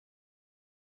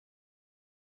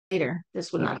later.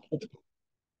 This would not.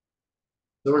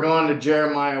 So we're going to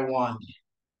Jeremiah 1.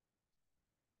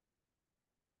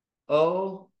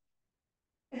 Oh,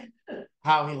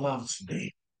 how he loves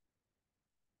me.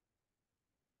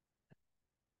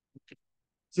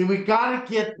 See, we got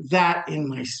to get that in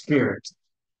my spirit.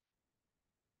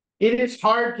 It is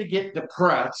hard to get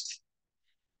depressed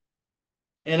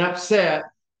and upset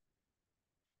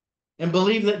and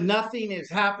believe that nothing is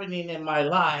happening in my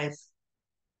life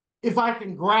if I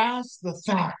can grasp the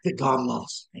fact that God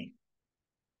loves me.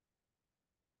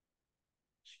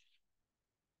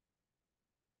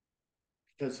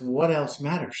 Because what else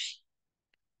matters?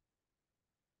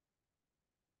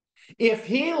 If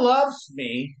he loves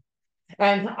me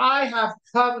and I have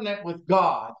covenant with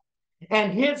God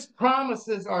and his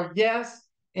promises are yes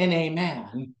and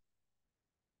amen,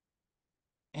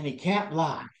 and he can't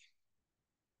lie,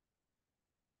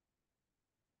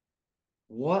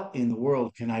 what in the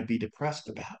world can I be depressed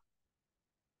about?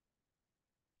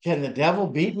 Can the devil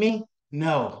beat me?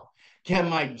 No. Can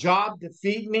my job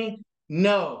defeat me?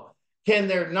 No. Can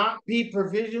there not be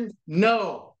provision?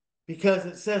 No. Because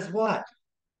it says what?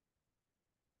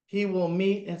 He will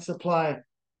meet and supply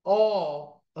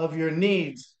all of your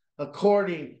needs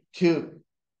according to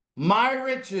my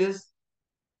riches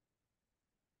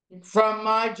from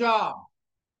my job.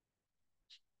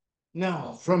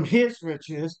 No, from his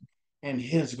riches and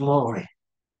his glory.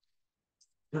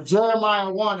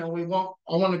 Jeremiah 1, and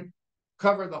I want to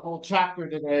cover the whole chapter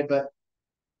today, but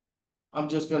I'm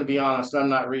just going to be honest, I'm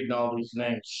not reading all these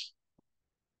names.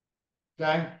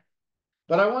 Okay?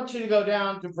 But I want you to go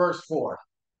down to verse 4.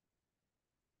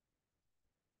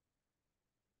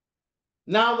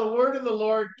 Now the word of the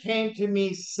Lord came to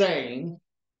me saying,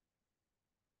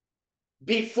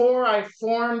 before I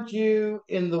formed you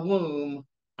in the womb,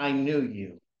 I knew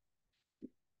you.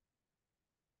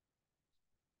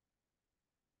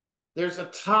 There's a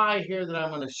tie here that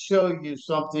I'm going to show you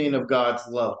something of God's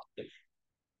love.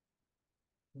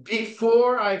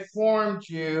 Before I formed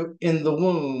you in the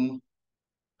womb,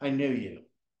 I knew you.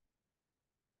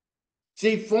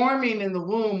 See, forming in the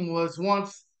womb was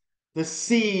once the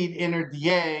seed entered the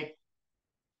egg,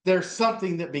 there's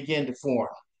something that began to form,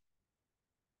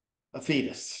 a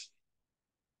fetus.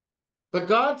 But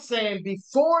God's saying,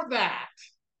 before that,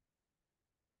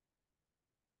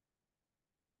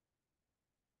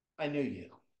 I knew you.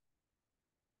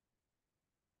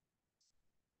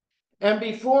 And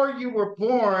before you were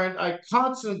born, I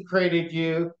consecrated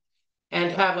you and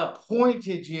have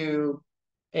appointed you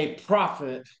a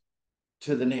prophet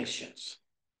to the nations.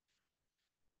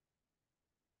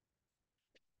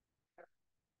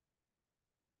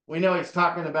 We know he's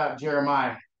talking about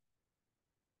Jeremiah.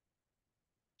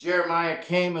 Jeremiah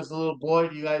came as a little boy.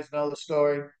 Do you guys know the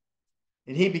story?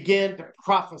 And he began to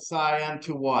prophesy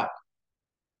unto what?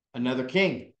 Another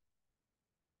king,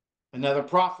 another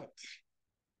prophet.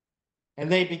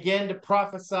 And they began to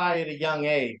prophesy at a young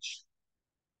age.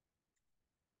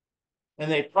 And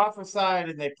they prophesied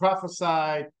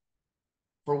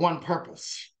for one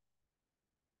purpose: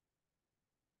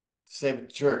 to save the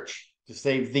church, to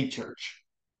save the church,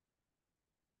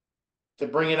 to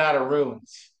bring it out of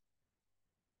ruins.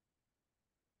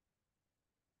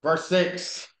 Verse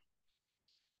 6.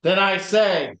 Then I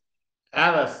say,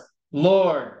 Alice,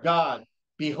 Lord God,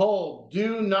 behold,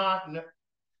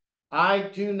 I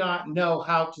do not know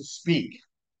how to speak.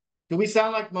 Do we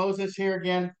sound like Moses here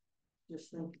again?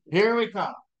 Here we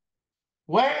come.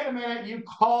 Wait a minute, you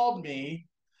called me.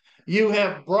 You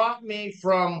have brought me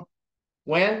from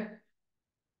when?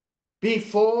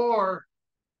 Before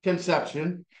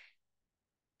conception.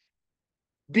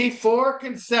 Before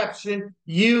conception,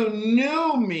 you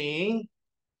knew me.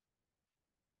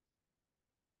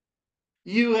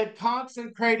 You had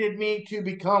consecrated me to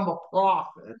become a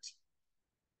prophet.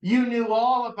 You knew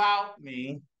all about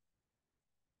me,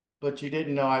 but you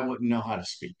didn't know I wouldn't know how to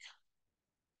speak.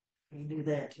 You do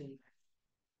that too.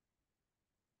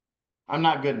 I'm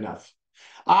not good enough.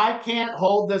 I can't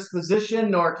hold this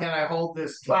position, nor can I hold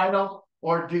this title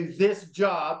or do this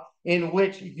job in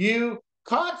which you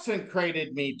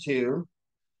consecrated me to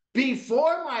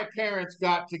before my parents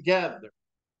got together,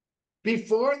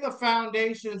 before the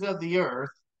foundations of the earth,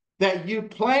 that you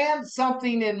planned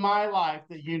something in my life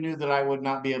that you knew that I would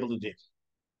not be able to do.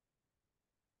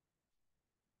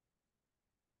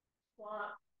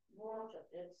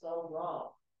 It's so wrong.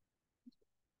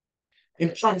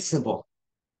 Impossible.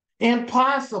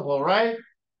 Impossible, right?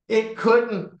 It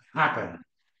couldn't happen.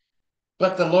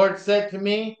 But the Lord said to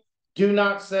me, do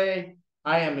not say,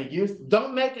 I am a youth.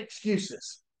 Don't make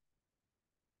excuses.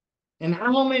 And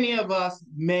how many of us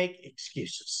make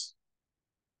excuses?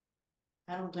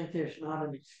 I don't think there's not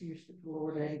an excuse that the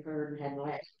Lord ain't heard and had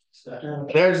not.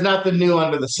 There's nothing new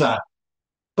under the sun.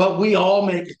 But we all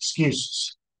make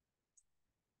excuses.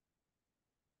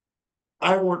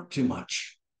 I work too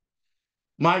much.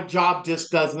 My job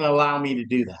just doesn't allow me to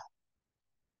do that.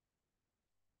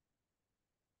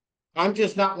 I'm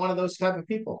just not one of those type of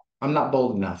people. I'm not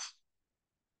bold enough.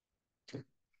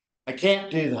 I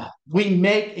can't do that. We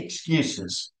make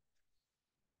excuses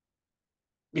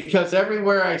because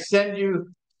everywhere I send you,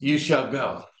 you shall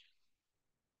go.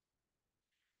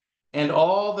 And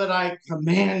all that I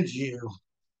command you,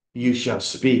 you shall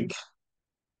speak.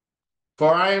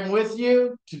 For I am with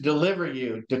you to deliver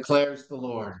you, declares the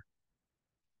Lord.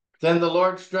 Then the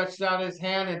Lord stretched out his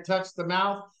hand and touched the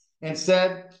mouth and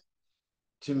said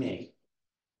to me,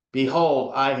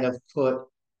 behold, I have put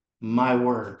my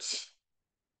words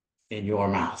in your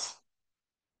mouth.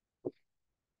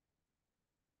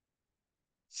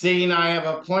 Seeing I have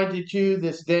appointed you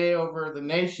this day over the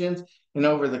nations and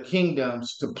over the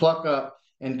kingdoms to pluck up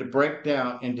and to break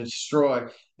down and destroy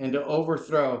and to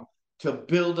overthrow, to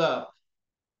build up,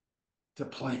 to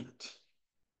plant.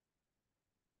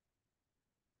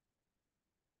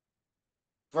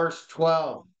 Verse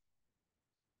 12.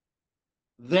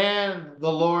 Then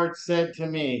the Lord said to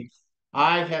me,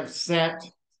 I have sent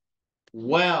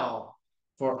well,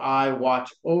 for I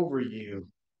watch over you,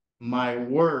 my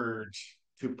words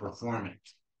to perform it.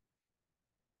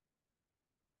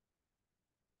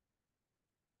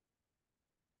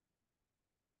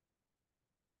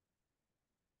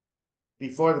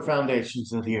 Before the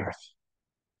foundations of the earth,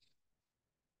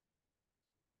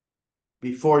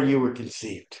 before you were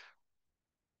conceived,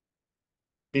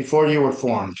 before you were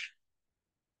formed,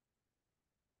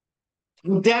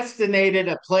 who destinated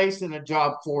a place and a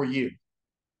job for you.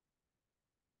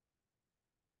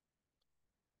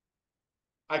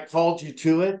 I called you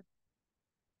to it.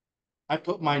 I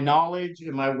put my knowledge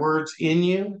and my words in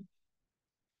you.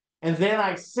 And then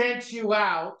I sent you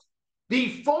out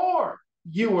before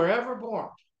you were ever born,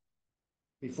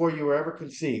 before you were ever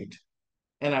conceived.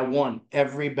 And I won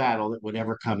every battle that would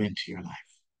ever come into your life.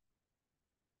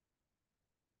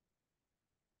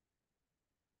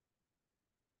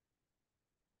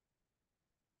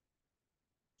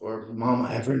 Or mama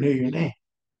ever knew your name.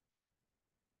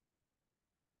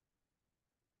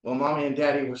 Well, mommy and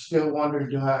daddy were still wondering,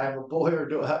 do I have a boy or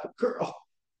do I have a girl?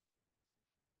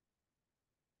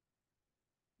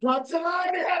 God said, I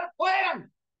already had a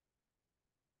plan.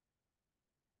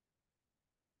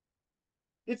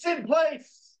 It's in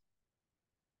place.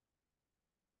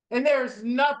 And there's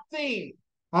nothing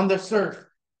on this earth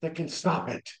that can stop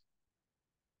it.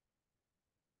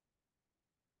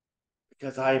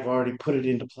 Because I've already put it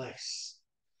into place.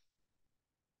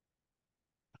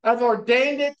 I've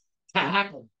ordained it to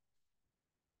happen.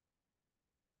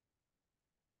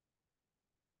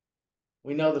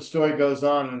 We know the story goes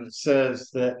on and it says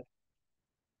that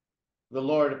the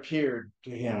Lord appeared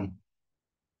to him.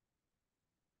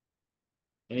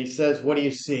 And he says, what do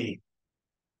you see?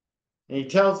 And he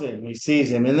tells him, he sees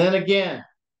him. And then again,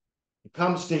 it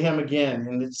comes to him again.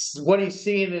 And it's what he's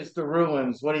seeing is the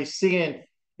ruins. What he's seeing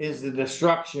is the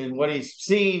destruction. What he's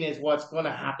seeing is what's going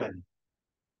to happen.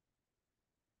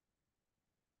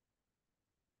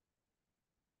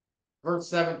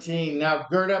 Verse 17, now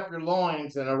gird up your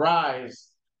loins and arise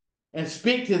and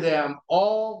speak to them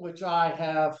all which I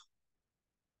have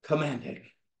commanded.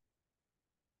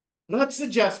 Not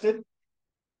suggested.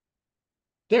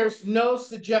 There's no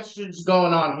suggestions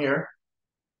going on here.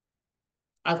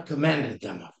 I've commanded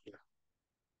them of you.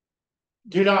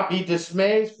 Do not be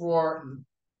dismayed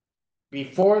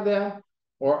before them,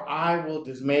 or I will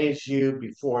dismay you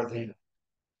before them.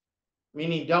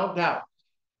 Meaning, don't doubt.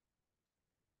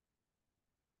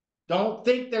 Don't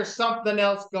think there's something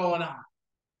else going on.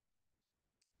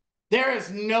 There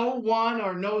is no one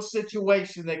or no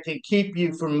situation that can keep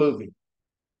you from moving.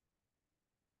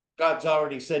 God's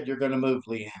already said you're going to move,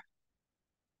 Leanne.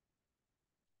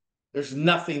 There's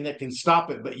nothing that can stop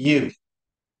it but you.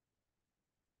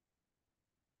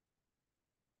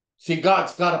 See,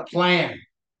 God's got a plan.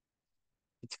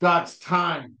 It's God's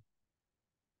time.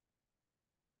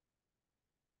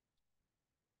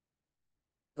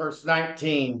 Verse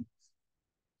 19,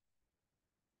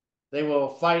 they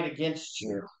will fight against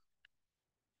you,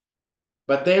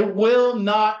 but they will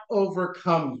not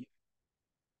overcome you.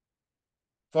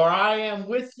 For I am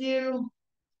with you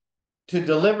to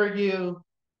deliver you,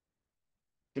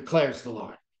 declares the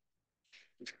Lord.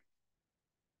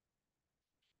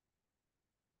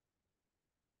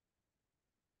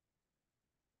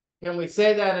 Can we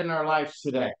say that in our lives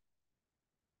today?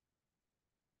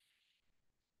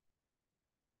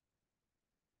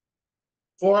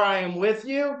 For I am with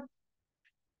you.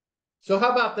 So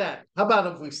how about that? How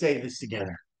about if we say this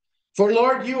together? For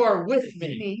Lord, you are with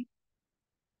me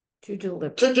To deliver.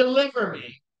 to deliver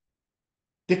me,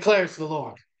 declares the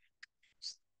Lord.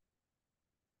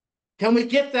 Can we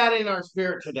get that in our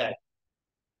spirit today?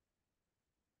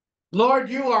 Lord,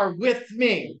 you are with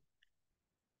me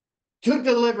to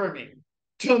deliver me,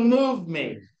 to move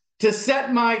me, to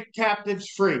set my captives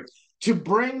free, to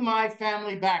bring my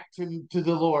family back to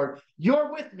the Lord.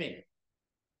 You're with me.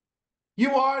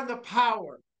 You are the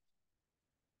power.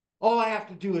 All I have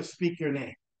to do is speak your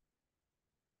name.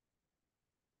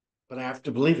 But I have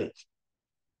to believe it.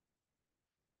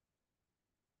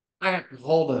 I have to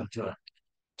hold on to it.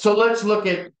 So let's look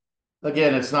at,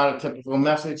 again, it's not a typical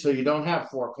message, so you don't have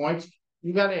 4 points.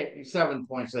 You got 7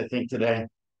 points, I think, today.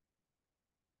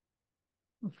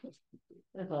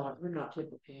 We're not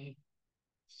typical.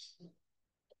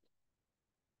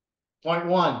 Point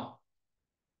 1,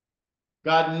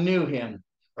 God knew him,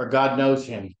 or God knows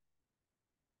him.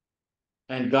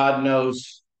 And God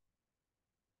knows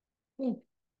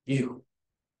you.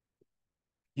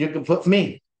 You can put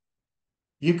me.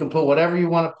 You can put whatever you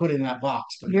want to put in that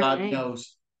box, but Your God name.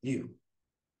 knows you.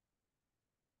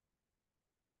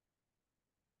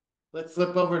 Let's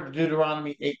flip over to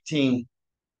Deuteronomy 18.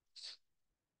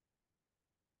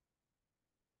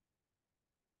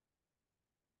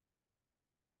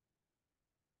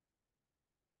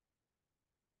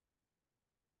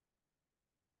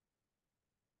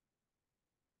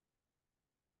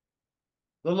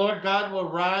 The Lord God will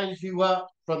rise you up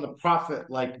from the prophet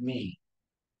like me,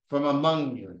 from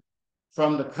among you,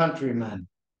 from the countrymen.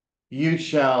 You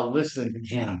shall listen to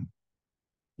him.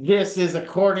 This is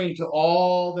according to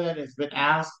all that has been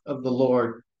asked of the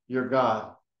Lord your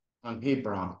God on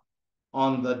Hebron,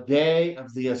 on the day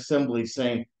of the assembly,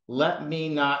 saying, let me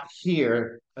not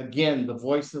hear again the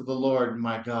voice of the Lord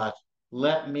my God.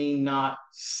 Let me not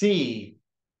see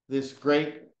this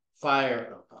great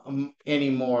fire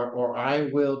anymore, or I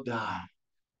will die.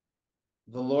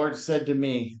 The Lord said to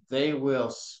me, they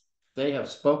have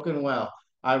spoken well.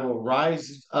 I will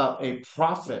rise up a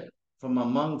prophet from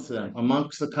amongst them,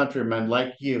 amongst the countrymen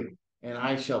like you, and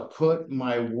I shall put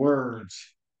my words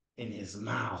in his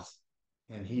mouth,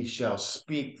 and he shall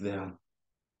speak them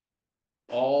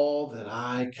all that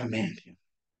I command him.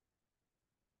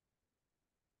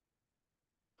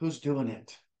 Who's doing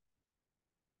it?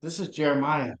 This is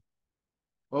Jeremiah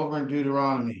over in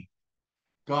Deuteronomy.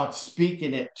 God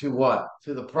speaking it to what?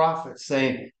 To the prophet,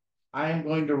 saying, I am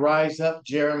going to rise up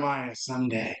Jeremiah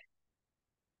someday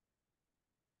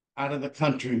out of the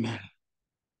countrymen.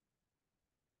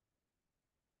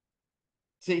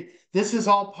 See, this is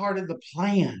all part of the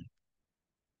plan.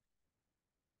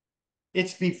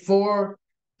 It's before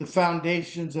the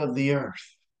foundations of the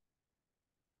earth.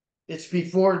 It's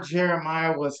before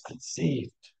Jeremiah was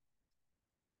conceived.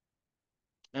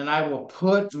 And I will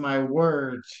put my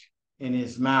words in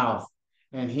his mouth,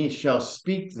 and he shall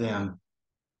speak them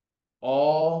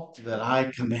all that I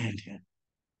command him.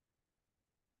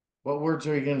 What words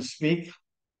are you going to speak?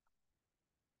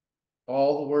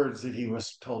 All the words that he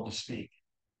was told to speak.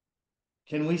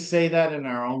 Can we say that in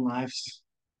our own lives?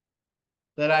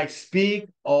 That I speak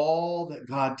all that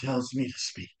God tells me to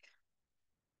speak.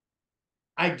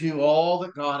 I do all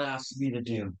that God asks me to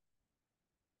do.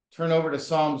 Turn over to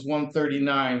Psalms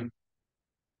 139.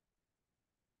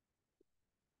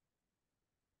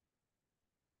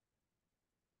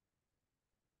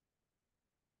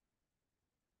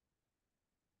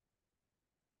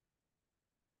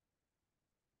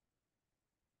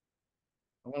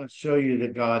 I want to show you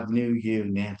that God knew you,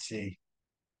 Nancy.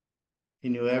 He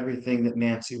knew everything that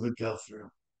Nancy would go through.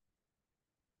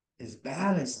 As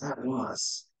bad as that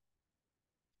was,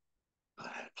 God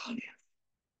had a plan.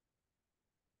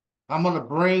 I'm going to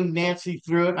bring Nancy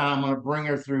through it, and I'm going to bring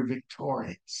her through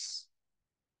victorious.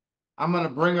 I'm going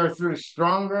to bring her through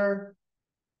stronger.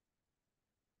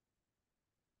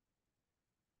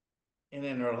 And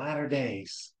in her latter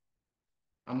days,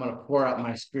 I'm going to pour out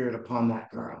my spirit upon that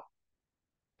girl.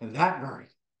 And that girl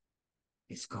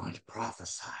is going to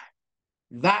prophesy.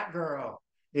 That girl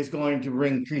is going to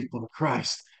bring people to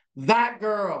Christ. That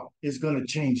girl is going to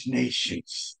change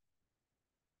nations.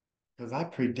 Because I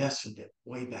predestined it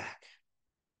way back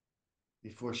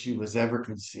before she was ever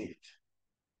conceived.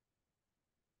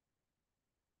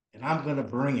 And I'm going to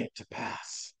bring it to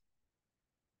pass.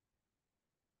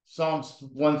 Psalms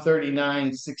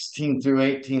 139, 16 through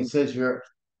 18 says,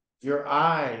 your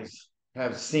eyes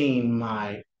have seen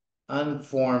my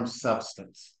unformed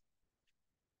substance.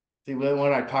 See,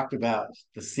 what I talked about,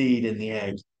 the seed and the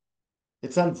egg,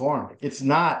 it's unformed. It's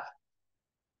not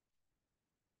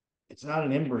It's not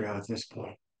an embryo at this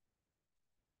point.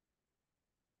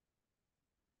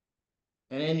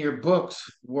 And in your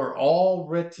books were all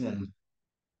written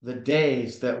the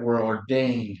days that were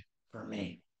ordained for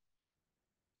me.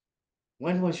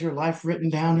 When was your life written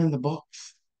down in the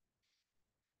books?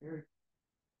 Did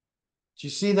you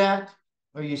see that?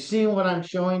 Are you seeing what I'm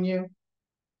showing you?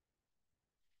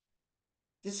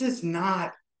 This is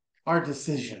not our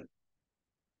decision.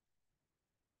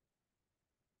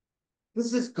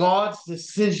 This is God's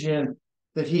decision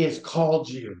that He has called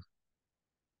you.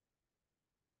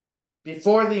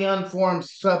 Before the unformed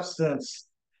substance,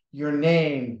 your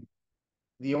name,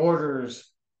 the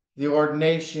orders, the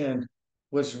ordination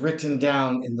was written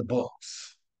down in the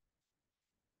books.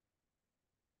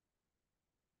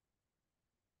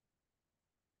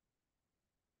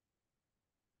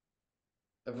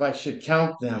 If I should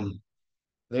count them,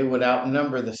 they would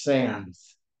outnumber the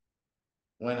sands.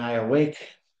 When I awake,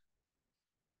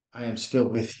 I am still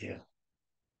with you.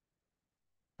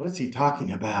 What is he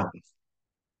talking about?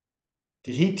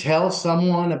 Did he tell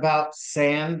someone about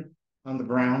sand on the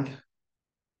ground?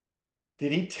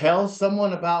 Did he tell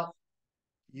someone about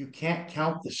you can't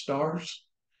count the stars?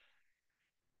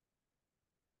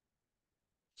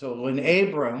 So when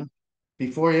Abram,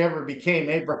 before he ever became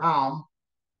Abraham,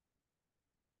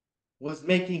 was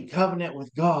making covenant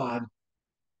with God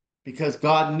because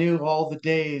God knew all the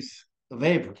days of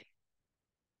Abraham,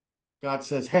 God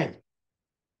says, hey,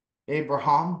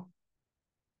 Abraham,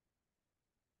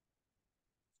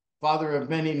 father of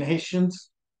many nations,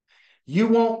 you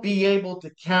won't be able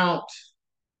to count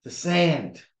the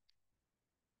sand.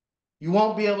 You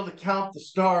won't be able to count the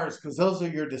stars because those are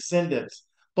your descendants,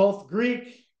 both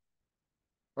Greek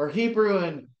or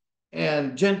Hebrew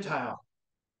and Gentile,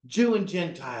 Jew and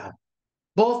Gentile.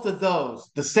 Both of those,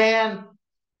 the sand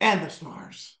and the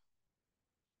stars,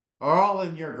 are all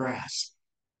in your grasp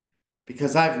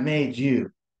because I've made you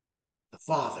the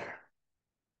father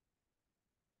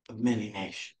of many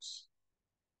nations.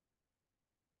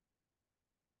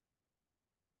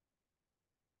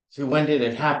 See, when did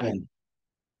it happen?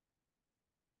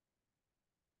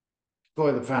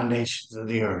 Before the foundations of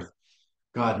the earth,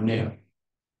 God knew.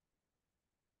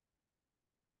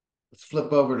 Let's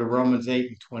flip over to Romans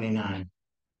 8:29.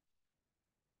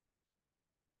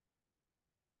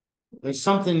 There's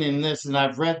something in this, and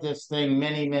I've read this thing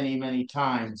many, many, many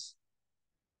times,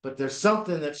 but there's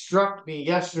something that struck me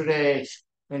yesterday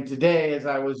and today as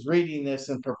I was reading this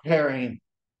and preparing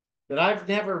that I've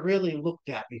never really looked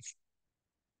at before.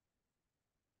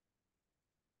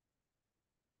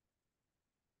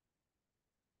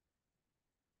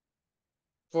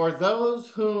 For those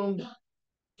whom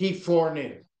he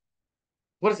foreknew.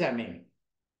 What does that mean?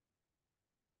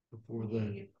 Before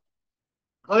the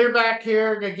clear back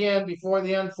here again, before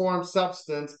the unformed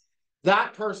substance,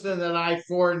 that person that I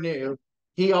foreknew,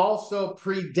 he also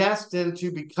predestined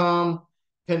to become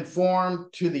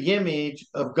conformed to the image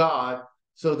of God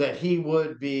so that he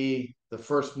would be the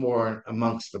firstborn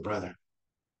amongst the brethren.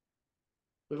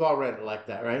 We've all read it like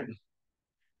that, right?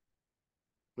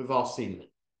 We've all seen it.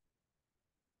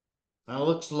 Now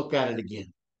let's look at it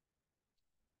again.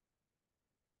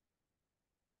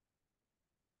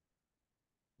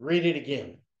 Read it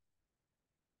again.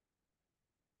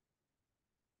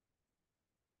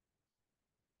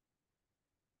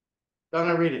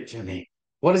 Donna, read it to me.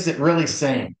 What is it really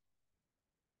saying?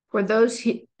 For those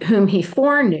whom he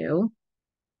foreknew,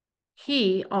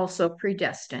 he also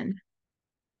predestined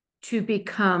to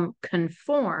become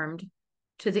conformed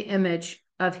to the image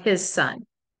of his son,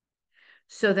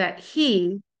 so that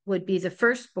he would be the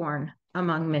firstborn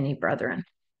among many brethren.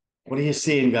 What are you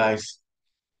seeing, guys?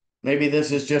 Maybe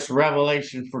this is just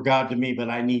revelation for God to me, but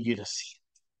I need you to see it.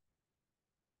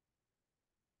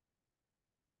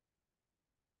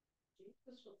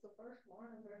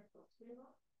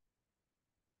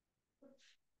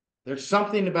 There's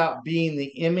something about being the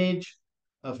image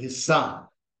of his son.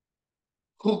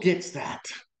 Who gets that?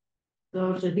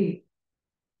 Those that he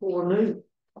foreknew.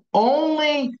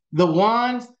 Only the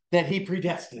ones that he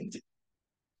predestined.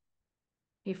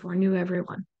 He foreknew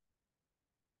everyone.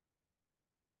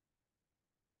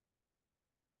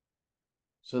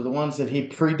 So the ones that he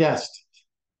predestined,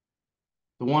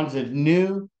 the ones that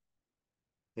knew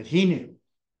that he knew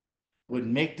would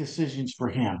make decisions for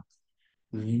him,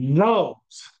 those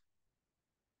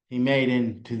he made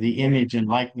into the image and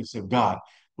likeness of God,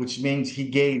 which means he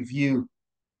gave you,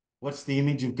 what's the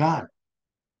image of God?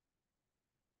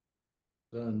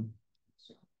 The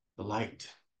light.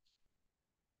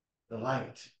 The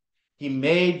light. He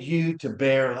made you to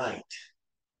bear light.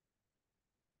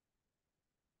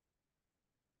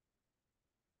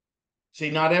 See,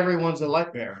 not everyone's a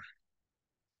light bearer.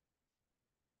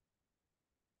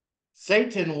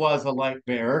 Satan was a light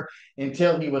bearer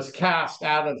until he was cast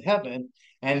out of heaven,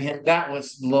 and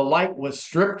the light was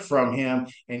stripped from him,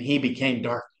 and he became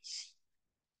darkness.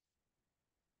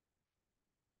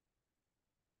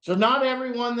 So not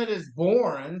everyone that is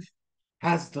born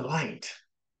has the light,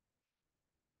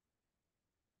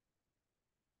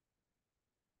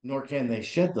 nor can they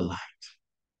shed the light.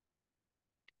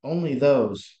 Only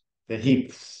those that he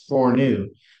foreknew,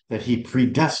 that he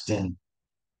predestined,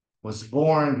 was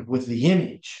born with the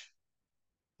image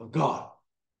of God.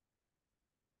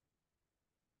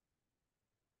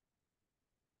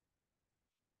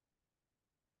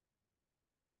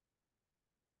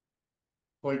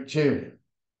 Point two,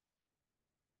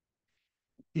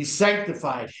 he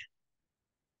sanctified him.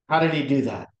 How did he do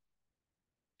that?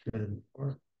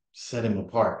 Set him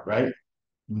apart, right?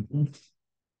 Mm-hmm.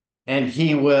 And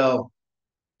he will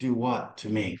do what to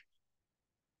me?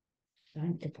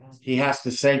 Sanctify. He has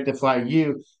to sanctify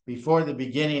you before the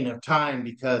beginning of time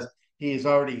because he has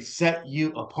already set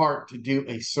you apart to do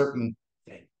a certain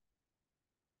thing.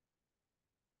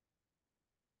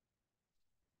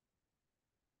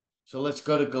 So let's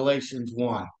go to Galatians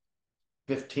 1,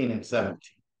 15 and 17.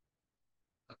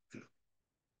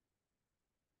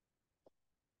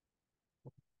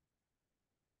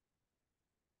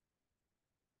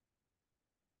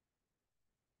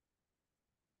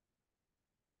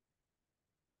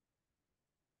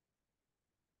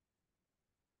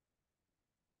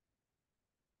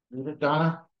 Read it,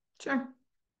 Donna? Sure.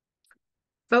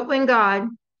 But when God,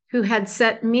 who had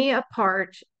set me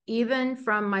apart even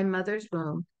from my mother's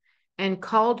womb and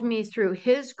called me through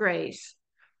his grace,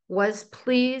 was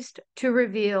pleased to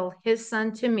reveal his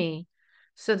son to me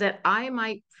so that I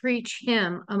might preach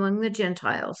him among the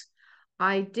Gentiles,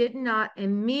 I did not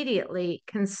immediately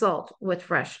consult with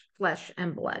flesh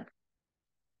and blood.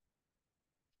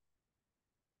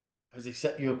 Has he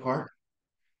set you apart?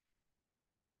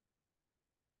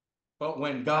 But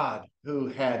when God, who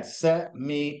had set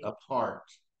me apart,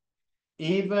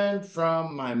 even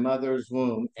from my mother's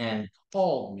womb, and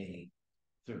called me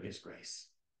through his grace.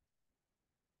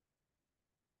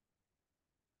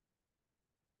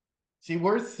 See,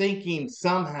 we're thinking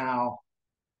somehow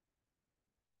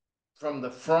from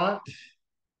the front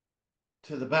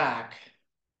to the back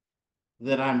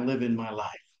that I'm living my life.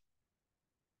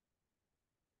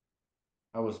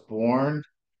 I was born,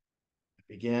 I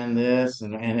began this,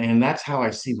 and that's how I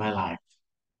see my life.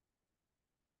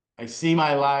 I see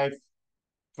my life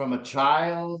from a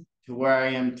child to where I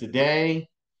am today,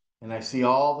 and I see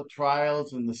all the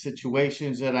trials and the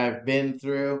situations that I've been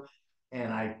through,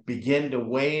 and I begin to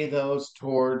weigh those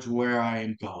towards where I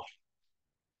am going.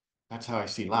 That's how I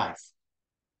see life.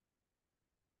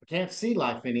 I can't see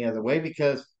life any other way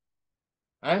because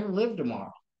I haven't lived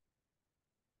tomorrow.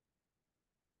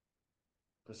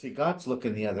 But see, God's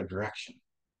looking the other direction.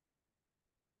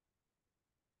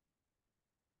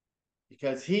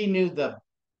 Because he knew the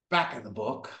back of the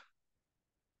book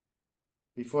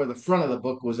before the front of the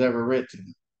book was ever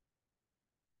written.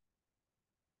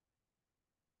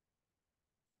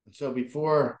 And so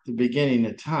before the beginning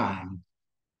of time,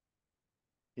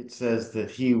 it says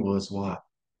that he was what?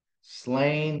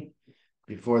 Slain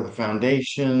before the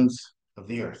foundations of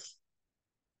the earth.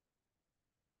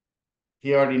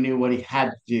 He already knew what he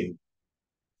had to do.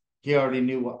 He already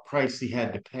knew what price he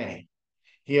had to pay.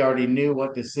 He already knew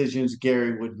what decisions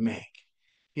Gary would make.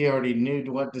 He already knew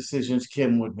what decisions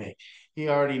Kim would make. He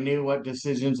already knew what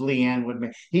decisions Leanne would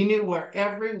make. He knew where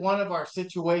every one of our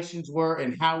situations were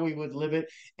and how we would live it.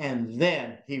 And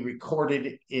then he recorded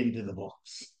it into the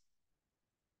books.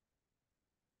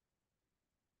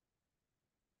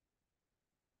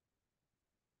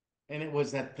 And it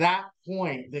was at that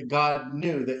point that God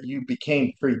knew that you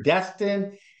became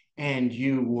predestined and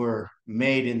you were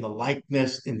made in the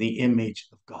likeness, in the image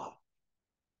of God.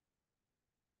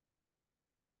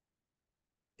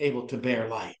 Able to bear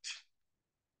light.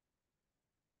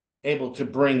 Able to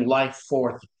bring life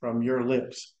forth from your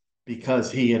lips because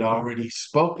he had already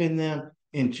spoken them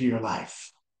into your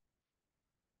life.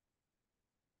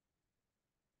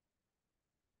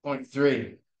 Point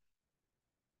three,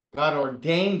 God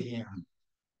ordained him,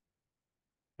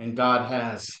 and God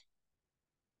has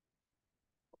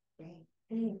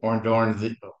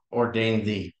ordained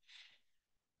thee.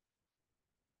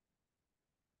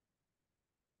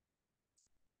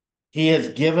 He has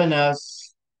given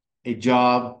us a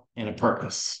job and a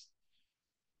purpose.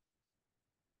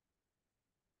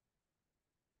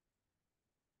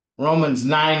 Romans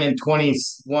 9 and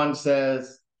 21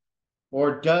 says,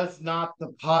 or does not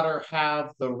the potter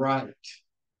have the right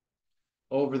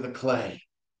over the clay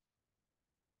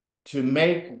to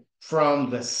make from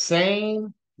the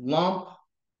same lump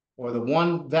or the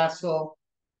one vessel,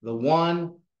 the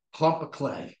one clump of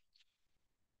clay?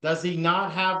 Does he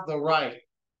not have the right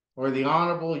or the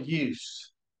honorable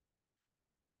use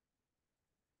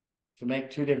to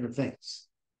make two different things?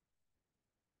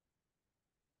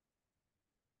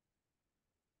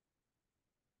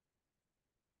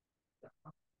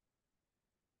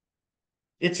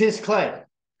 It's his clay.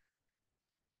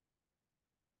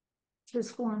 It's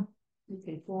his form. We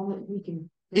can form it,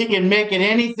 He can make it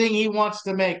anything he wants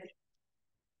to make it.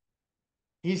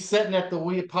 He's sitting at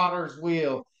the potter's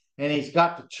wheel and he's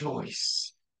got the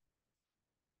choice.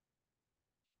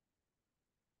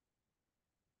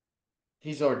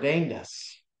 He's ordained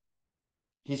us.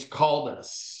 He's called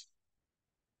us.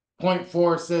 Point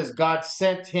 4 says, God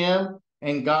sent him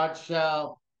and God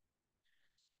shall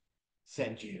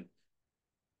send you.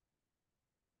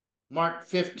 Mark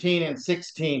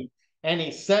 15:16, and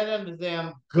he said unto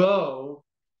them, go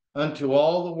unto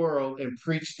all the world and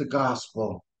preach the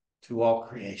gospel to all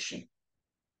creation.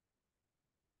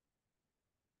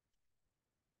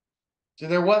 So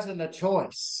there wasn't a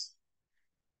choice.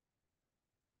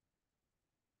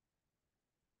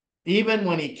 Even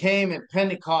when he came at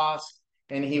Pentecost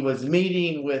and he was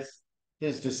meeting with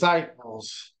his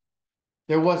disciples,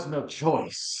 there was no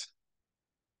choice.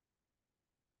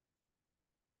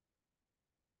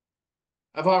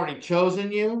 I've already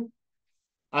chosen you.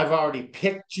 I've already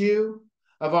picked you.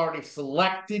 I've already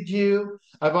selected you.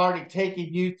 I've already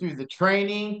taken you through the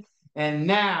training. And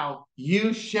now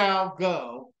you shall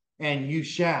go and you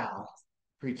shall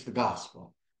preach the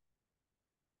gospel.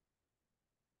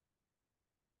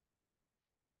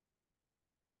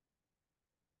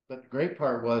 But the great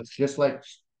part was, just like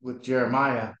with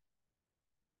Jeremiah,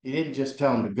 he didn't just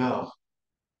tell him to go.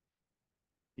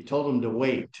 He told him to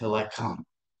wait till I come.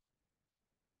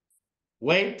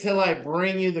 Wait till I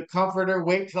bring you the comforter.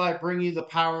 Wait till I bring you the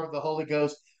power of the Holy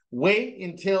Ghost. Wait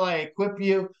until I equip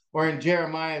you. Or in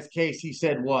Jeremiah's case, he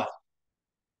said what?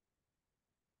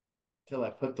 Till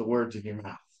I put the words in your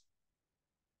mouth.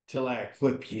 Till I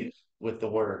equip you with the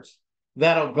words.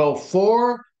 That'll go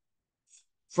forth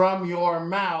from your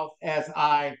mouth as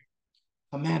I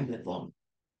commanded them.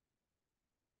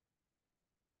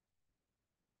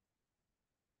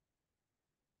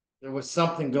 There was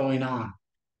something going on.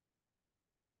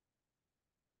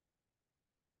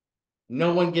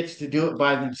 No one gets to do it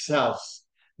by themselves.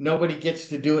 Nobody gets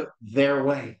to do it their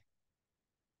way.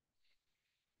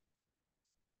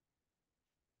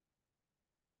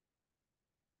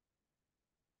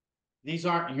 These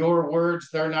aren't your words.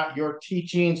 They're not your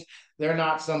teachings. They're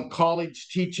not some college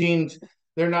teachings.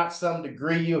 They're not some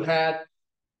degree you had.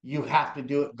 You have to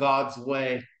do it God's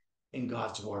way in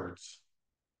God's words.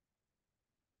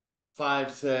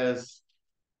 5 says,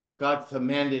 God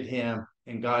commanded him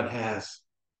and God has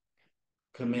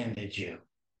commanded you.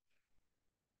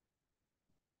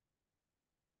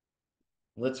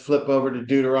 Let's flip over to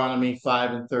Deuteronomy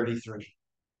 5:33.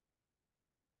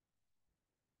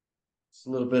 It's a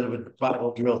little bit of a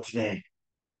Bible drill today.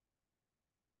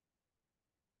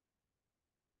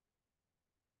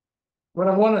 But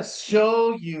I want to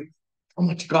show you how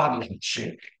much God loves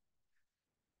you.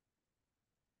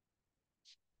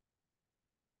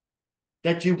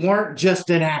 That you weren't just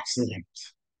an accident.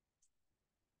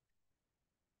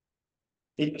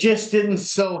 It just didn't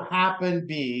so happen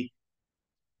be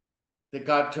that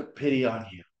God took pity on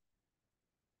you.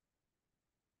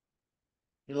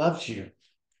 He loves you.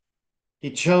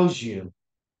 He chose you.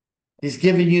 He's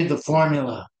given you the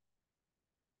formula.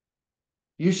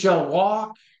 You shall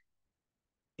walk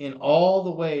in all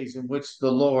the ways in which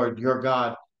the Lord your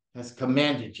God has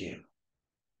commanded you,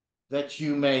 that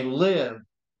you may live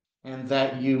and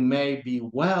that you may be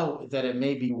well, that it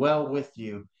may be well with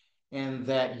you, and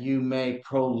that you may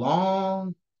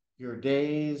prolong your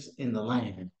days in the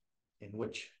land in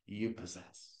which you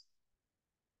possess.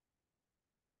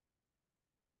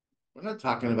 We're not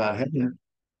talking about heaven.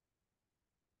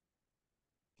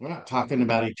 We're not talking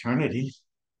about eternity.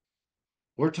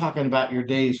 We're talking about your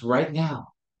days right now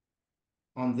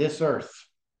on this earth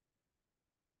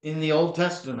in the Old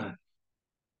Testament.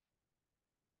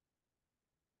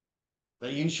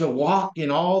 That you shall walk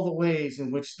in all the ways in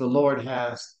which the Lord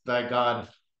thy God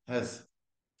has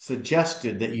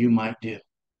suggested that you might do.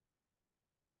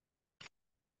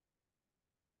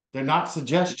 They're not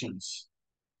suggestions.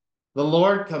 The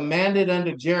Lord commanded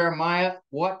unto Jeremiah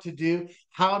what to do,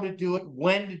 how to do it,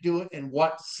 when to do it, and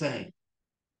what to say.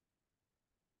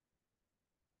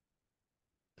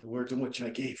 The words in which I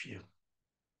gave you.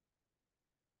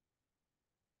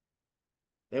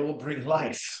 They will bring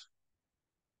life.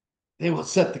 They will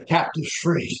set the captives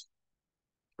free.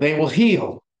 They will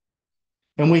heal.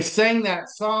 And we sang that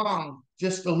song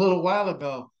just a little while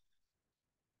ago.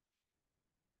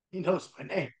 He knows my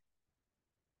name.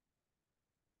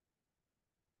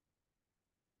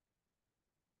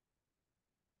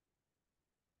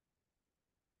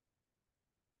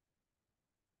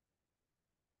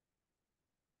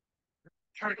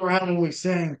 Turn around and we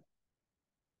sang,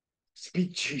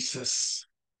 speak Jesus.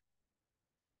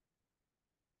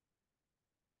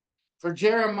 For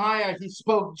Jeremiah, he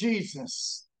spoke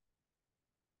Jesus.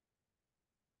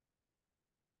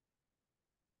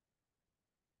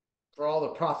 For all the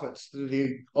prophets through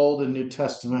the Old and New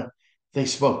Testament, they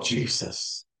spoke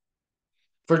Jesus.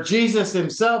 For Jesus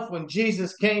himself, when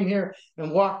Jesus came here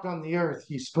and walked on the earth,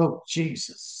 he spoke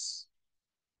Jesus.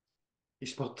 He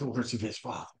spoke the words of his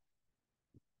Father.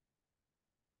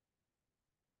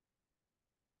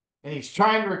 And he's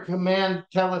trying to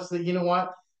tell us that, you know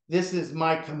what? This is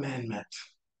my commandment.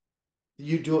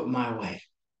 You do it my way.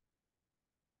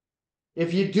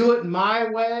 If you do it my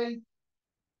way,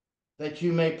 that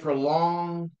you may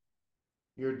prolong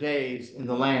your days in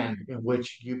the land in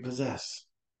which you possess.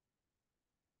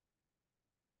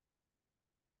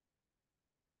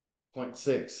 Point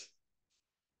 6.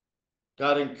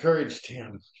 God encouraged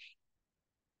him.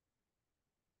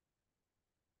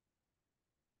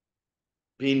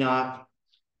 Be not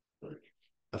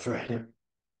afraid.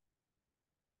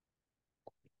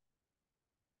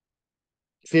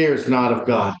 Fear is not of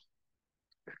God.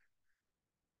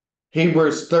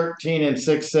 Hebrews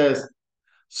 13:6 says,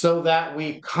 so that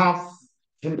we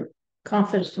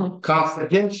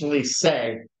confidentially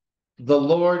say, the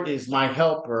Lord is my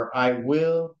helper. I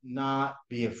will not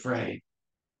be afraid.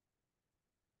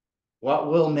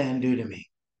 What will man do to me?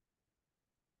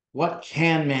 What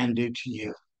can man do to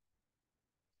you?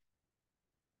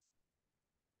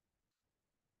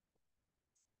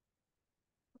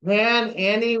 Can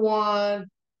anyone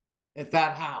at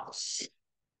that house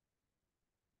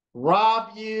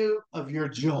rob you of your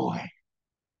joy?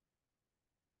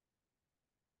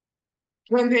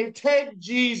 Can they take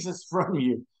Jesus from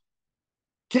you?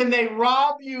 Can they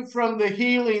rob you from the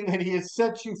healing that he has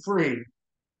set you free?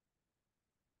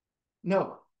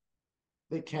 No,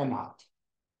 they cannot.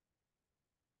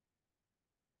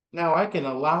 Now I can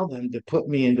allow them to put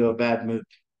me into a bad mood.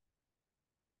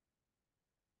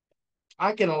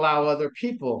 I can allow other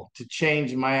people to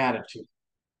change my attitude.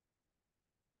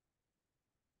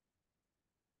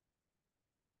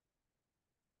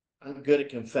 I'm good at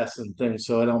confessing things,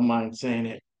 so I don't mind saying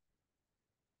it.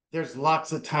 There's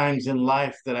lots of times in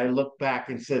life that I look back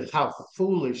and said how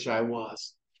foolish I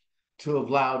was to have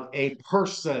allowed a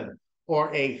person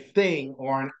or a thing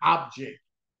or an object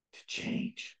to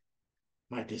change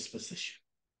my disposition.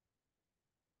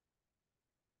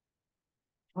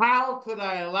 How could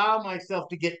I allow myself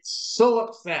to get so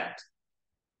upset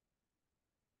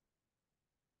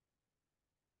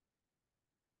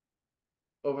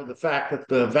over the fact that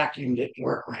the vacuum didn't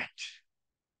work right?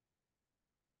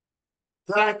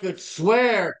 That I could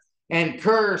swear and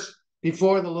curse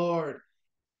before the Lord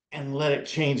and let it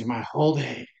change my whole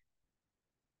day.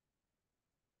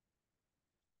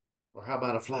 Or how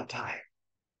about a flat tire?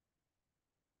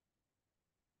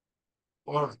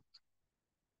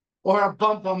 Or a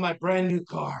bump on my brand new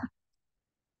car?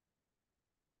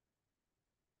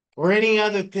 Or any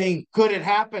other thing could it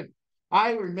happen?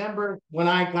 I remember when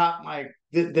I got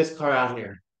this car out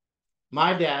here.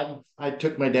 My dad, I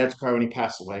took my dad's car when he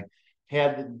passed away.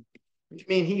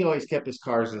 He always kept his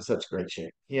cars in such great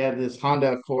shape. He had this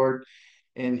Honda Accord,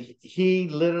 and he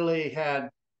literally had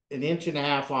an inch and a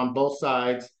half on both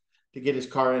sides to get his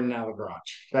car in and out of the garage.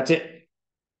 That's it.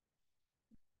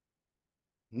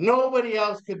 Nobody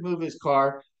else could move his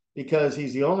car because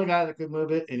he's the only guy that could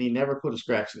move it, and he never put a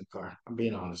scratch in the car. I'm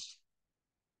being honest.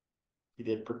 He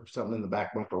did put something in the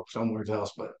back bumper somewhere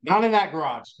else, but not in that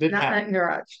garage. Not in that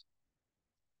garage.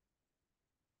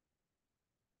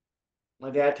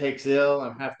 My dad takes ill.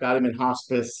 I've half got him in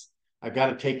hospice. I've got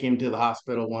to take him to the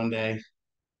hospital one day.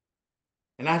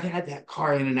 And I've had that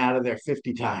car in and out of there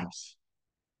 50 times.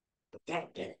 But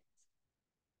that day,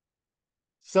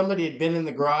 somebody had been in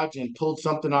the garage and pulled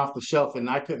something off the shelf, and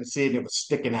I couldn't see it, and it was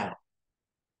sticking out.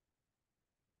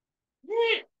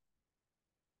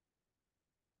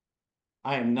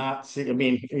 I am not seeing.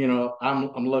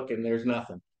 I'm looking. There's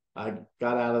nothing. I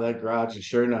got out of that garage, and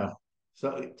sure enough,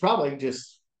 so probably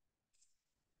just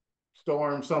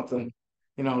storm something,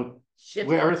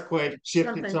 earthquake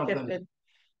shifted something.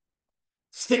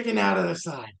 Sticking out of the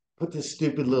side. Put this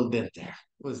stupid little dent there.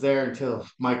 It was there until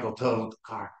Michael totaled the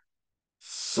car.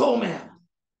 So mad.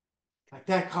 Like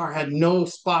that car had no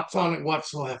spots on it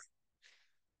whatsoever.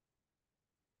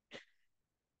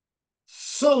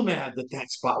 so mad that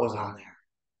that spot was on there.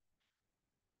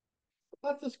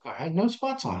 But this car had no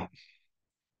spots on it.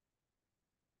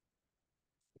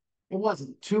 It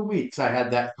wasn't 2 weeks I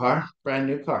had that car, brand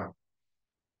new car.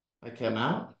 I came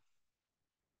out.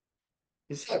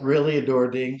 Is that really a door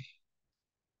ding?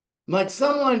 Like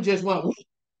someone just went,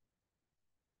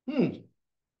 hmm.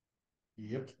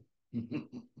 Yep.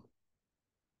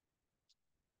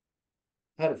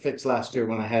 Had it fixed last year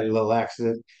when I had a little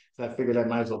accident. So I figured I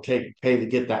might as well pay to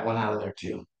get that one out of there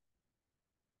too.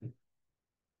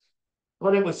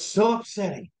 But it was so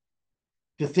upsetting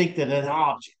to think that an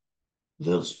object,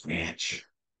 little scratch.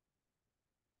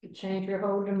 You change your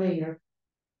whole demeanor.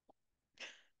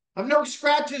 I've no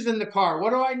scratches in the car.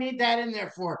 What do I need that in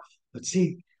there for? But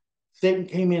see, Satan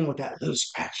came in with that little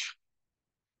scratch.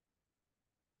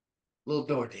 Little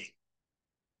door ding.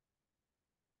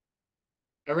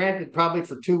 I ran it probably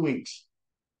for 2 weeks.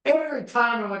 Every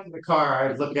time I went to the car,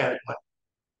 I'd look at it like,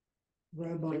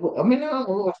 I mean,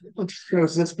 it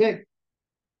was this big,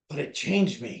 but it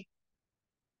changed me.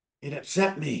 It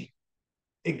upset me.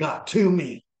 It got to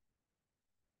me.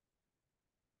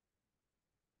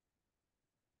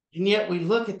 And yet we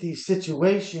look at these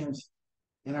situations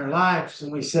in our lives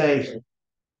and we say,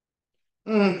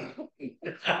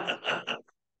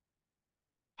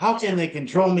 how can they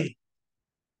control me?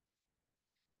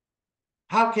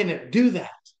 How can it do that?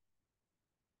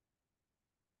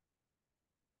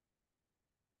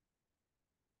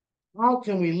 How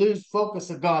can we lose focus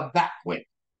of God that quick?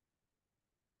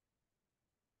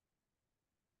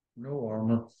 No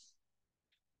armor.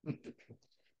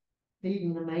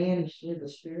 Feeding the man instead of the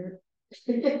spirit.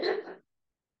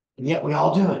 And yet we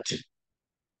all do it.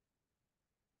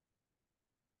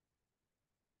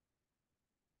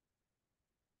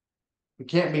 We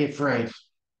can't be afraid.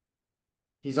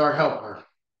 He's our helper.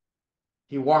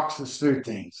 He walks us through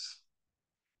things.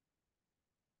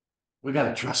 We got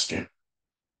to trust him.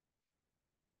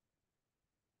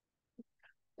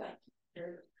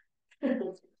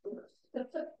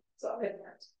 Sorry.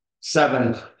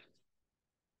 7.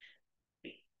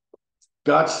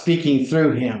 God's speaking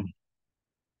through him.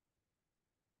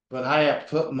 But I have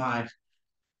put my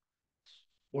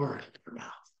word in your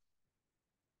mouth.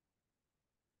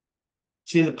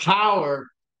 See, the power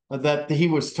that he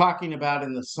was talking about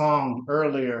in the song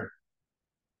earlier,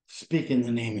 speak in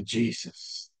the name of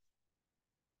Jesus.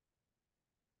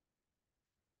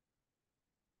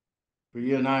 For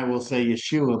you and I will say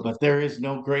Yeshua, but there is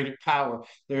no greater power.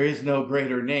 There is no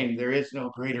greater name. There is no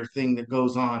greater thing that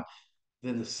goes on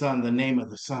than the Son, the name of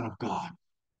the Son of God.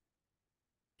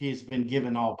 He has been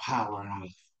given all power and all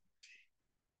authority.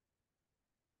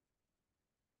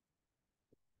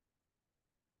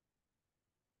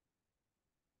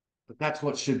 But that's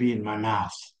what should be in my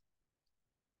mouth.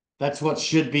 That's what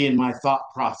should be in my thought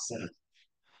process.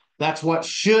 That's what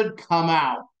should come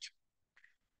out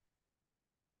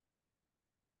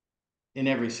in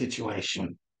every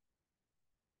situation.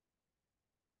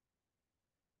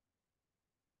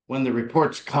 When the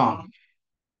reports come,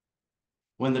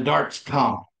 when the darts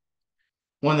come,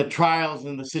 when the trials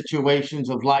and the situations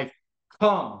of life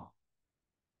come,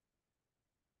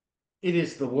 it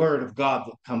is the word of God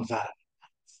that comes out.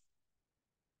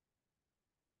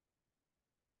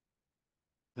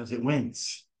 Because it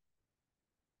wins.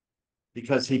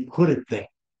 Because he put it there.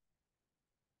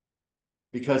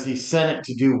 Because he sent it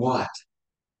to do what?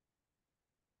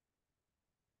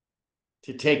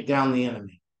 To take down the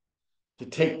enemy. To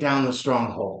take down the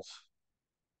strongholds.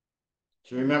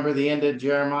 Do you remember the end of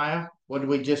Jeremiah? What did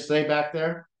we just say back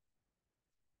there?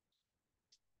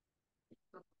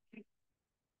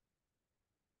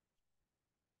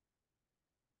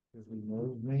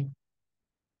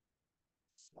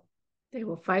 They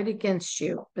will fight against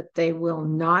you, but they will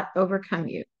not overcome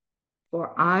you.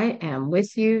 For I am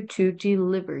with you to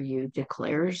deliver you,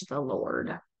 declares the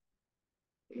Lord.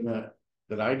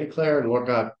 That I declare, Lord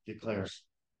God declares.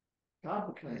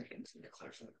 God declares.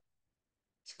 Declares it.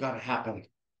 It's got to happen.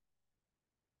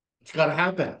 It's got to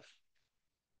happen.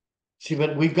 See,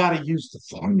 but we've got to use the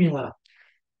formula.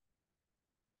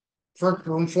 First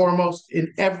and foremost,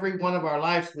 in every one of our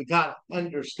lives, we got to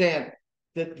understand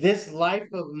that this life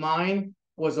of mine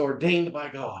was ordained by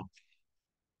God.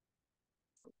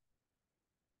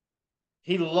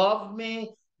 He loved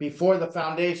me before the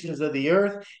foundations of the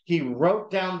earth. He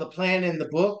wrote down the plan in the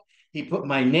book. He put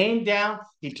my name down.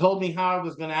 He told me how I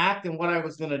was going to act and what I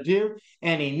was going to do.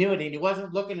 And he knew it. And he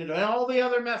wasn't looking at all the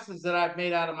other messes that I've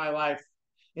made out of my life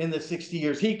in the 60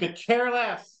 years. He could care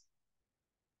less.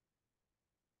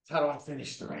 How do I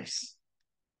finish the race?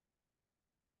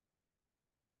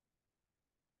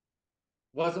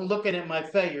 Wasn't looking at my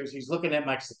failures. He's looking at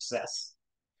my success.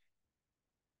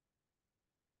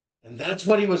 And that's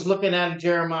what he was looking at in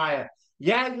Jeremiah.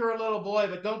 Yeah, you're a little boy,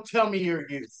 but don't tell me you're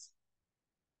youth.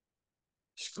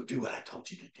 Just go do what I told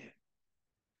you to do.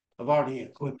 I've already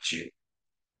equipped you.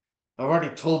 I've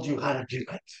already told you how to do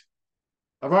it.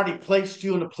 I've already placed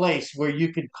you in a place where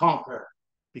you can conquer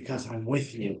because I'm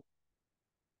with you.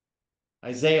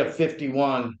 Isaiah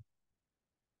 51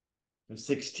 and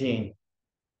 16.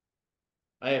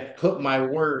 I have put my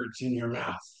words in your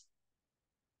mouth,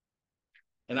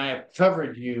 and I have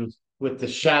covered you with the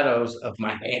shadows of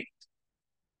my hand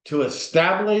to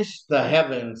establish the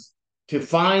heavens, to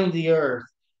find the earth,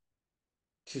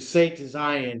 to say to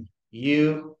Zion,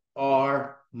 you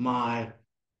are my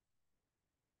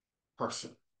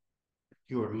person.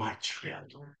 You are my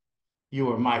child.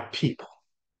 You are my people.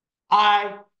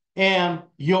 I am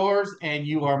yours and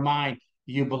you are mine.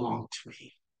 You belong to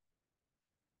me.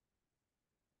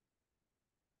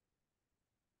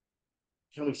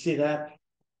 Can we see that?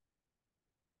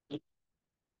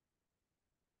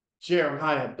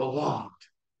 Jeremiah belonged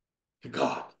to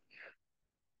God.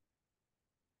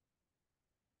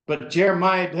 But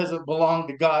Jeremiah doesn't belong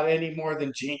to God any more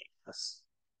than Jesus.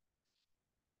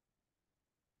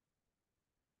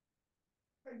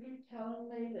 Are you telling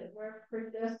me that we're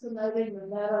predestinated no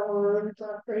matter where it's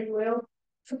our free will?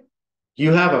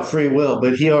 You have a free will,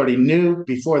 but he already knew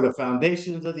before the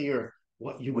foundations of the earth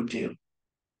what you would do.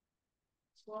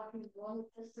 That's why he wanted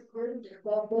us to agree that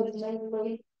doesn't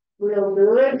mean we'll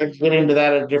do it. Let's get into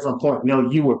that at a different point. No,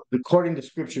 you were, according to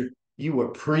scripture, you were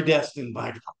predestined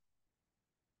by God.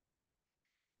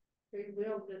 Free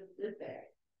will just did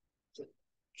that.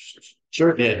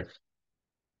 Sure did.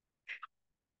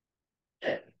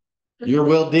 Your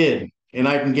will did. And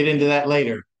I can get into that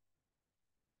later.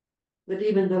 But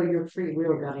even though your free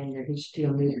will got in there, he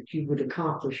still knew that you would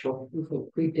accomplish what you were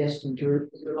predestined to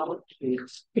be.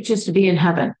 Which is to be in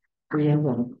heaven.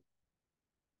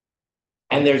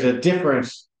 And there's a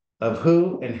difference of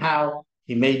who and how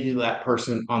he made you that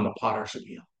person on the potter's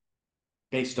wheel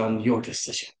based on your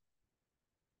decision.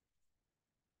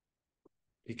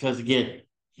 Because again,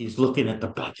 he's looking at the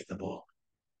back of the ball.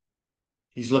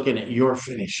 He's looking at your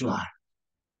finish line.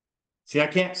 See, I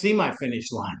can't see my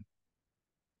finish line.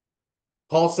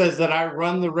 Paul says that I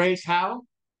run the race how?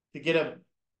 To get a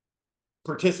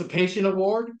participation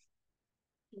award?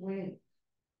 When?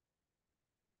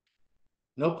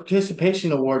 No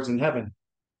participation awards in heaven.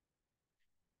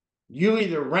 You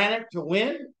either ran it to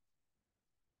win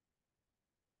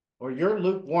or you're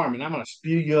lukewarm and I'm going to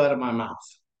spew you out of my mouth.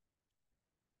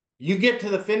 You get to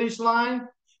the finish line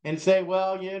and say,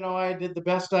 well, you know, I did the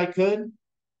best I could.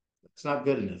 It's not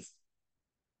good enough.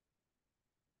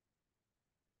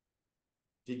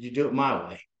 Did you do it my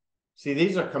way? See,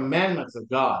 these are commandments of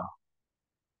God.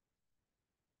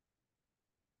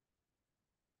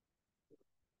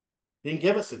 He didn't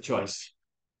give us a choice.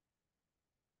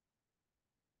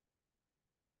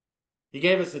 He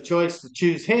gave us a choice to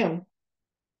choose him.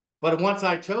 But once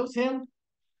I chose him,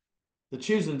 the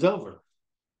choosing's over.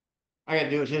 I got to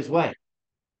do it his way.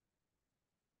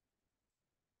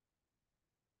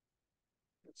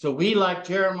 So we, like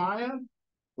Jeremiah,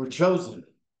 were chosen.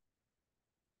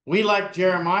 We, like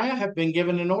Jeremiah, have been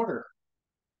given an order.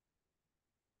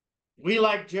 We,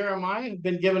 like Jeremiah, have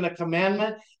been given a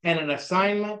commandment and an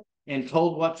assignment and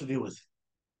told what to do with it.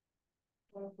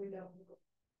 Well, we don't.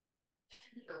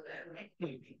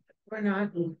 We're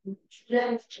not.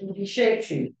 He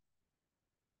shapes you.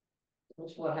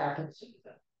 That's what happens.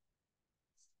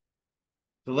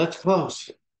 So let's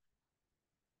close.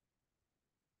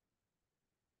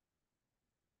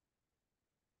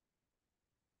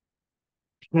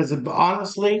 Because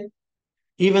honestly,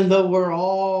 even though we're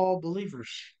all believers,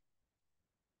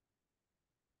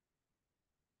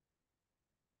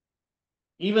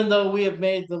 even though we have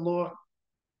made the Lord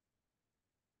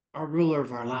our ruler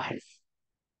of our life,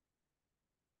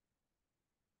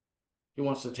 he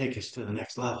wants to take us to the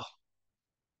next level.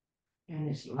 And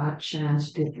his light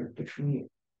shines different between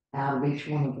out of each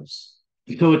one of us.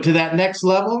 So to that next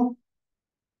level,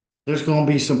 there's going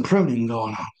to be some pruning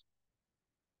going on.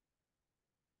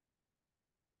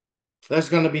 There's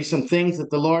going to be some things that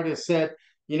the Lord has said,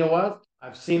 you know what?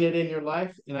 I've seen it in your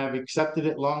life and I've accepted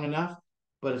it long enough,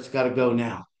 but it's got to go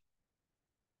now.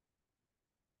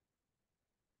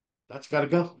 That's got to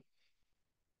go.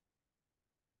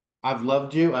 I've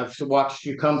loved you. I've watched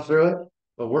you come through it,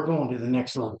 but we're going to the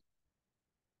next level.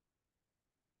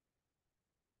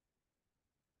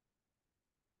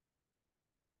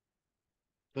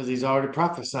 Because he's already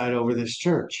prophesied over this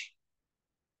church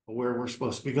where we're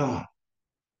supposed to be going.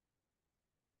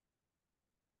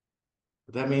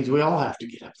 But that means we all have to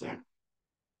get up there.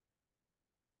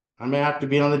 I may have to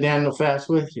be on the Daniel fast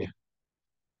with you.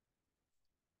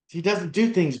 He doesn't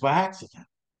do things by accident.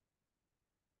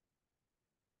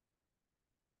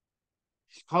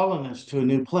 He's calling us to a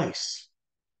new place,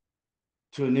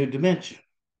 to a new dimension.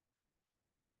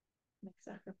 Make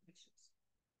sacrifices.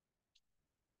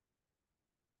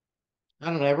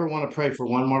 I don't ever want to pray for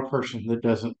one more person that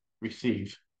doesn't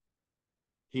receive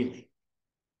healing.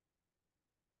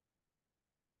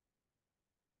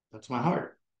 That's my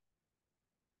heart.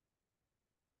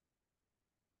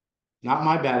 Not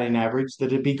my batting average,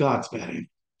 that it be God's batting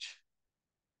average.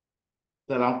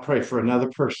 That I'll pray for another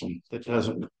person that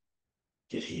doesn't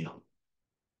get healed.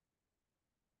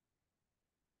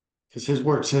 Because his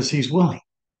word says he's willing.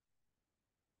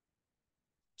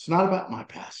 It's not about my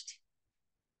past.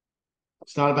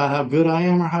 It's not about how good I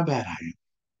am or how bad I am.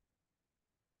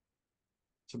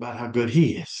 It's about how good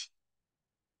he is.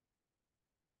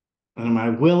 And am I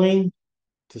willing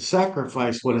to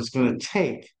sacrifice what it's going to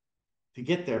take to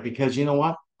get there? Because you know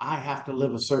what? I have to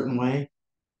live a certain way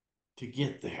to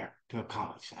get there, to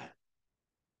accomplish that.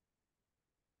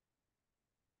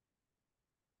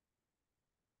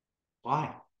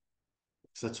 Why?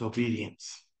 Because that's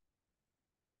obedience.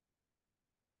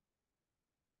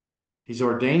 He's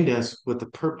ordained us with the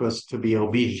purpose to be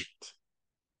obedient.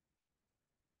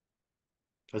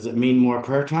 Does it mean more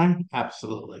prayer time?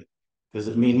 Absolutely. Does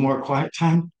it mean more quiet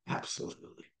time?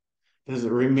 Absolutely. Does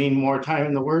it mean more time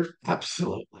in the Word?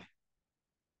 Absolutely.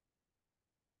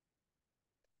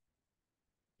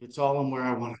 It's all in where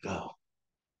I want to go.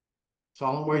 It's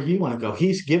all in where you want to go.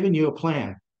 He's given you a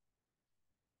plan.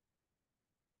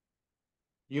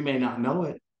 You may not know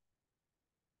it,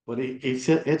 but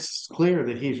it's clear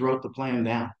that he's wrote the plan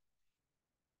down.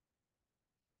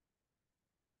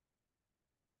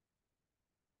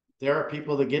 There are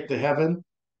people that get to heaven,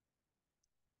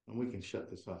 and we can shut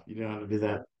this off. You don't have to do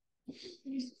that.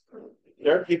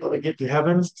 There are people that get to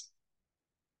heaven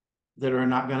that are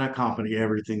not going to accomplish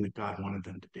everything that God wanted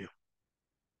them to do.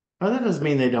 Now, that doesn't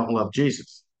mean they don't love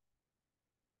Jesus.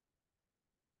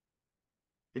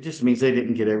 It just means they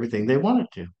didn't get everything they wanted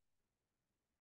to.